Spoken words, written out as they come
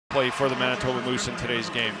play for the Manitoba Moose in today's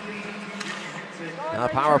game. Now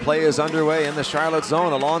power play is underway in the Charlotte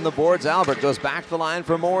zone. Along the boards, Albert goes back the line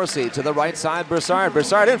for Morrissey. To the right side, Brassard.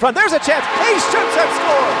 Brassard in front. There's a chance. He shoots and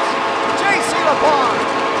scores. JC Lipon.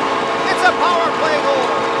 It's a power play goal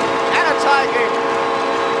and a tie game.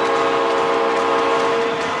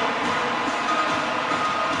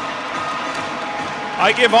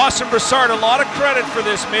 I give Austen Brassard a lot of credit for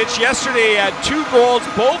this, Mitch. Yesterday he had 2 goals,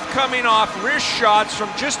 both coming off wrist shots from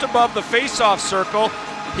just above the face-off circle.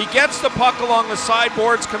 He gets the puck along the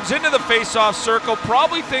sideboards, comes into the face-off circle,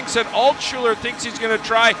 probably thinks that Altschuler thinks he's going to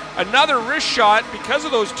try another wrist shot because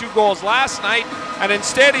of those 2 goals last night, and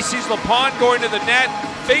instead he sees Lipon going to the net,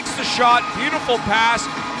 fakes the shot, beautiful pass.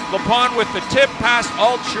 Lipon with the tip past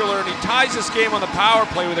Altschuler, and he ties this game on the power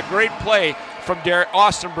play with a great play from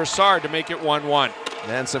Austen Brassard to make it 1-1.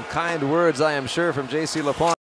 And some kind words, I am sure, from JC Lipon.